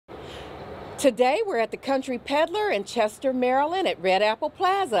Today we're at the Country Peddler in Chester, Maryland at Red Apple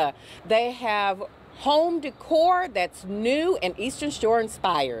Plaza. They have home decor that's new and Eastern Shore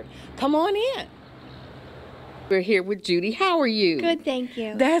inspired. Come on in. We're here with Judy. How are you? Good, thank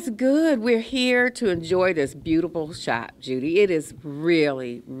you. That's good. We're here to enjoy this beautiful shop, Judy. It is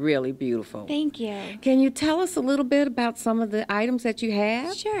really, really beautiful. Thank you. Can you tell us a little bit about some of the items that you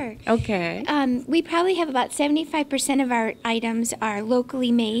have? Sure. Okay. We probably have about 75% of our items are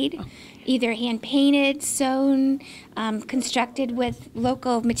locally made, either hand painted, sewn, constructed with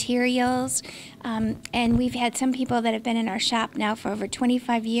local materials. And we've had some people that have been in our shop now for over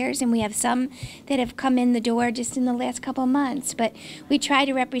 25 years, and we have some that have come in the door just in the last couple of months. But we try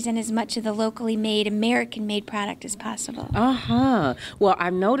to represent as much of the locally made, American-made product as possible. Well,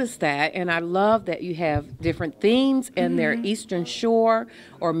 I've noticed that, and I love that you have different themes, and they're Eastern Shore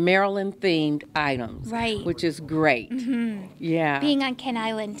or Maryland-themed items. Right. Which is great. Yeah. Being on Kent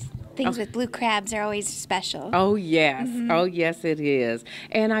Island, things with blue crabs are always special. Oh, yes. Oh, yes, it is.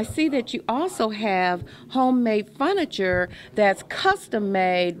 And I see that you also have homemade furniture that's custom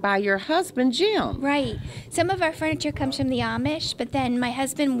made by your husband, Jim. Right. Some of our furniture comes from the Amish, but then my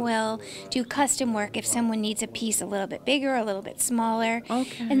husband will do custom work if someone needs a piece a little bit bigger, a little bit smaller.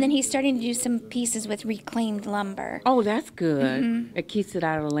 Okay. And then he's starting to do some pieces with reclaimed lumber. Oh, that's good. It keeps it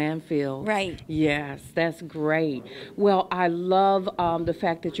out of the landfill. Right. Yes, that's great. Well, I love the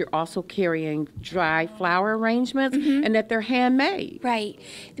fact that you're also carrying dry flower arrangements and that they're handmade. Right.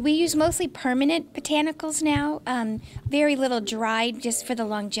 We use mostly permanent botanicals now, very little dried just for the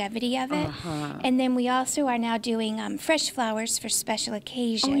longevity of it. And then we also are now doing fresh flowers for special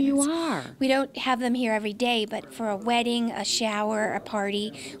occasions. Oh, you are? We don't have them here every day, but for a wedding, a shower, a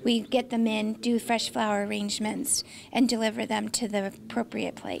party, we get them in, do fresh flower arrangements, and deliver them to the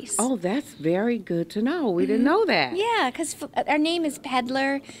appropriate place. Oh, that's very good to know. We didn't know that. Yeah, because our name is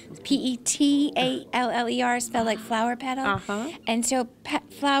Peddler, P-E-T-A-L-L-E-R, spelled like flower petal. And so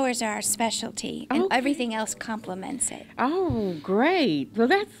flowers are our specialty, and everything else complements it. Oh, great. Well,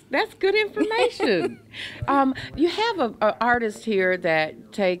 that's good information. You have an artist here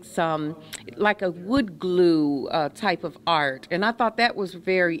that takes like a wood glue type of art, and I thought that was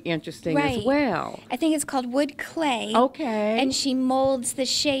very interesting as well. I think it's called wood clay. Okay. And she molds the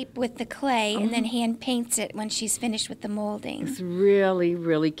shape with the clay and then hand paints it when she's finished with the molding. It's really,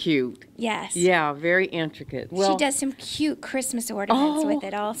 really cute. Yes. Yeah, very intricate. Well, she does some cute Christmas ornaments with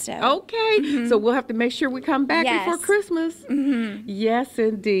it also. Okay. So we'll have to make sure we come back before Christmas. Yes,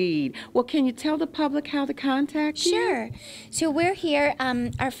 indeed. Well, can you tell the public how to contact you? Sure. So we're here.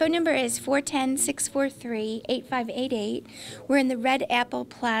 Our phone number is 410-643-8588. We're in the Red Apple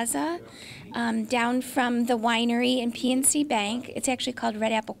Plaza, down from the winery and PNC Bank. It's actually called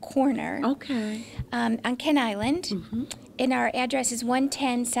Red Apple Corner. Okay. On Kent Island. And our address is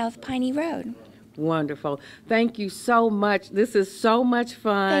 110 South Piney Road. Wonderful. Thank you so much. This is so much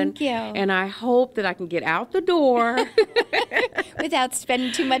fun. Thank you. And I hope that I can get out the door. Without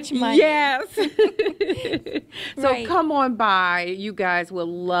spending too much money. Yes. So come on by. You guys will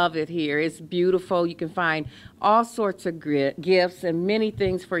love it here. It's beautiful. You can find all sorts of gifts and many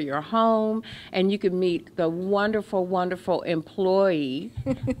things for your home. And you can meet the wonderful, wonderful employee,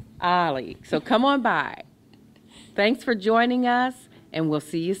 Ollie. So come on by. Thanks for joining us, and we'll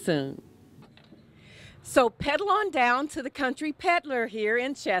see you soon. So pedal on down to the Country Peddler here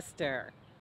in Chester.